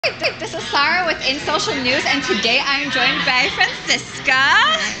This is Sarah with In Social News, and today I am joined by Francisca.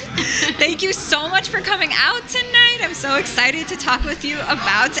 Thank you so much for coming out tonight. I'm so excited to talk with you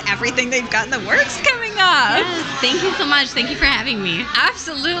about everything they've got in the works coming up. Yes, thank you so much. Thank you for having me.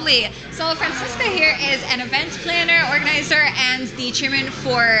 Absolutely. So Francisca here is an event planner, organizer, and the chairman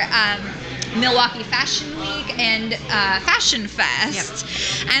for Milwaukee Fashion Week and Fashion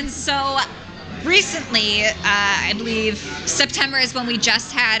Fest. Yep. And so recently, I believe September is when we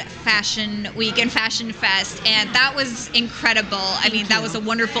just had Fashion Week and Fashion Fest, and that was incredible. That was a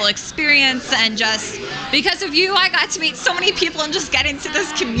wonderful experience, and just because of you, I got to meet so many people and just get into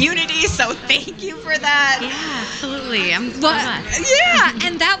this community, so thank you for that. Yeah, absolutely. I'm glad. Yeah,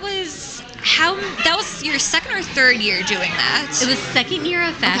 and that was your second or third year doing that? It was second year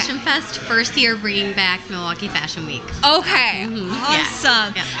of Fashion Fest, first year bringing back Milwaukee Fashion Week. Okay,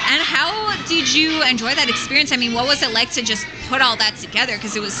 awesome. Yeah. And how did you enjoy that experience? What was it like to just put all that together,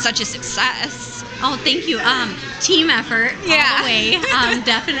 because it was such a success? Oh, thank you. Team effort all the way.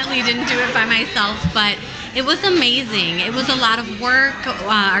 Definitely didn't do it by myself, but it was amazing. It was a lot of work.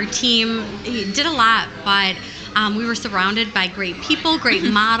 Our team did a lot, but we were surrounded by great people, great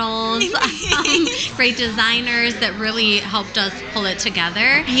models, great designers that really helped us pull it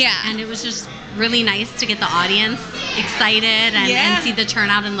together. Yeah. And it was just really nice to get the audience excited and see the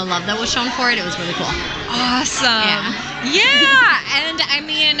turnout and the love that was shown for it. It was really cool. Awesome. Yeah. And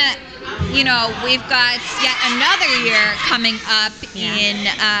we've got yet another year coming up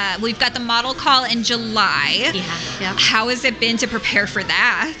we've got the model call in July. Yeah. How has it been to prepare for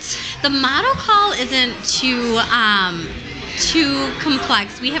that? The model call isn't too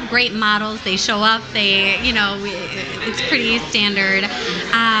complex. We have great models. They show up. It's pretty standard.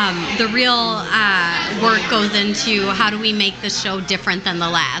 The real work goes into how do we make the show different than the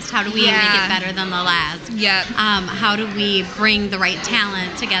last? How do we make it better than the last? Yep. How do we bring the right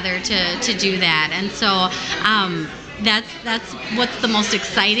talent together to do that? And so that's what's the most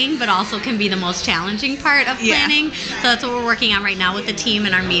exciting, but also can be the most challenging part of planning. So that's what we're working on right now with the team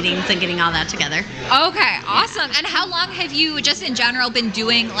and our meetings and getting all that together. Okay, awesome. And how long have you, just in general, been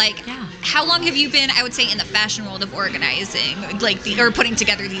doing, how long have you been, I would say, in the fashion world of organizing, or putting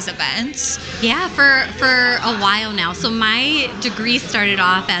together these events? Yeah, for a while now. So my degree started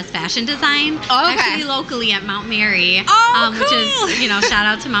off as fashion design, actually locally at Mount Mary, cool. Which is, shout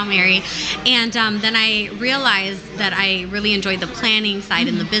out to Mount Mary. And then I realized that I really enjoyed the planning side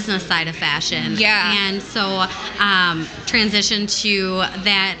and the business side of fashion. Yeah. And so transitioned to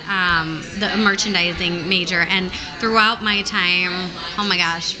that, the merchandising major. And throughout my time,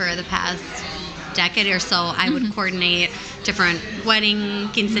 for the past decade or so, I would coordinate different wedding,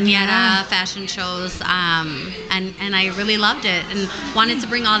 quinceañera, fashion shows, and I really loved it and wanted to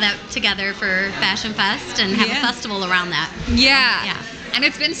bring all that together for Fashion Fest and have a festival around that. Yeah. And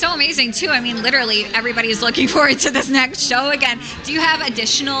it's been so amazing, too. Literally, everybody is looking forward to this next show again. Do you have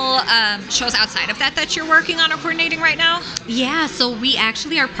additional shows outside of that you're working on or coordinating right now? Yeah, so we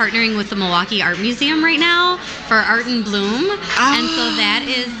actually are partnering with the Milwaukee Art Museum right now for Art in Bloom. And so that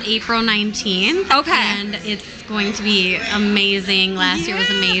is April 19th. Okay. And it's going to be amazing. Last year was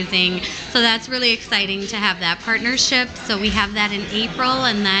amazing. So that's really exciting to have that partnership. So we have that in April,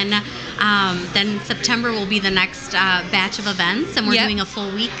 and then September will be the next batch of events, and we're doing a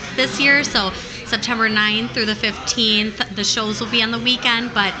full week this year. So September 9th through the 15th, the shows will be on the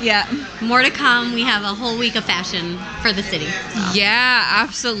weekend, but more to come. We have a whole week of fashion for the city. So. Yeah,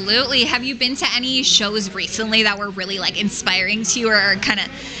 absolutely. Have you been to any shows recently that were really inspiring to you, or kind of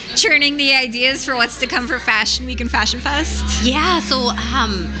churning the ideas for what's to come for Fashion Week and Fashion Fest? Yeah, so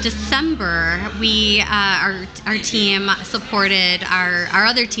December, our team supported our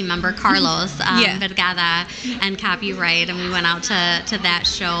other team member, Carlos Vergada, and Copyright, and we went out to that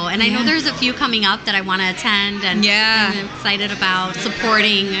show. And I know there's a few coming up that I want to attend, and I'm excited about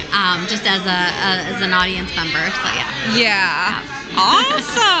supporting just as an audience member. So yeah.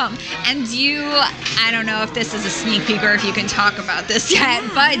 Awesome. And I don't know if this is a sneak peek or if you can talk about this yet,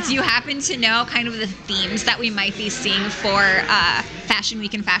 but do you happen to know kind of the themes that we might be seeing for Fashion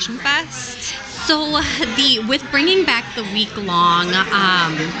Week and Fashion Fest? So with bringing back the week-long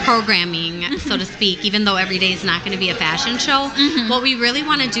programming, so to speak, even though every day is not going to be a fashion show, what we really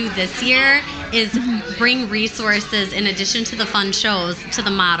want to do this year is bring resources in addition to the fun shows to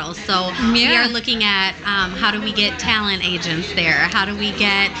the models. So we are looking at how do we get talent agents there? How do we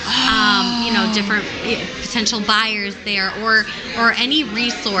get different potential buyers there, or any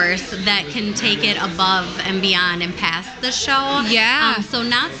resource that can take it above and beyond and past the show. So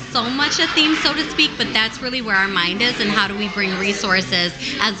not so much a theme, so to speak, but that's really where our mind is, and how do we bring resources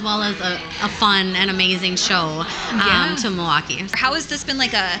as well as a fun and amazing show to Milwaukee. How has this been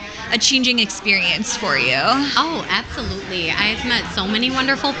like a changing experience for you? Oh, absolutely. I've met so many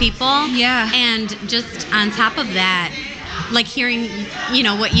wonderful people. And just on top of that, like hearing,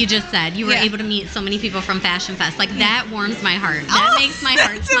 what you just said, you were able to meet so many people from Fashion Fest. Like that warms my heart. That makes my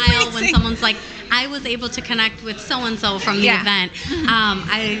heart smile amazing. When someone's like, I was able to connect with so-and-so from the event.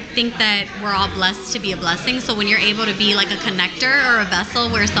 I think that we're all blessed to be a blessing. So when you're able to be like a connector or a vessel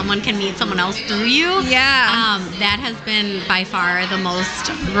where someone can meet someone else through you, that has been by far the most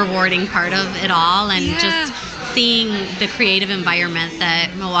rewarding part of it all. And just seeing the creative environment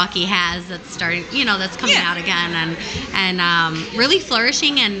that Milwaukee has that's starting, that's coming out again and really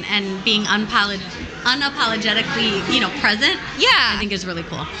flourishing and being unapologetically, present, I think is really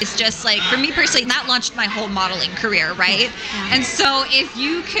cool. It's just like, for me personally, that launched my whole modeling career, right? And so if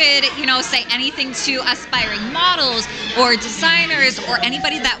you could, say anything to aspiring models or designers or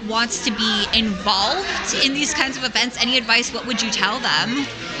anybody that wants to be involved in these kinds of events, any advice, what would you tell them?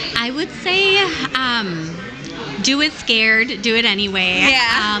 I would say, do it scared, do it anweigh.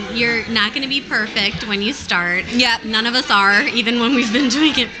 You're not going to be perfect when you start. None of us are, even when we've been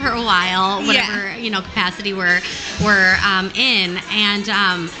doing it for a while, whatever capacity we're in. And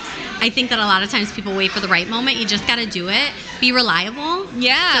I think that a lot of times people wait for the right moment. You just got to do it. Be reliable.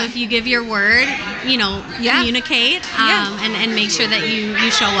 So if you give your word, communicate and make sure that you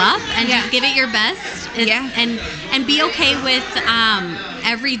show up and just give it your best. And be okay with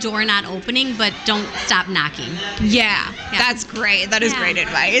every door not opening, but don't stop knocking. That's great. That is great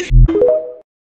advice.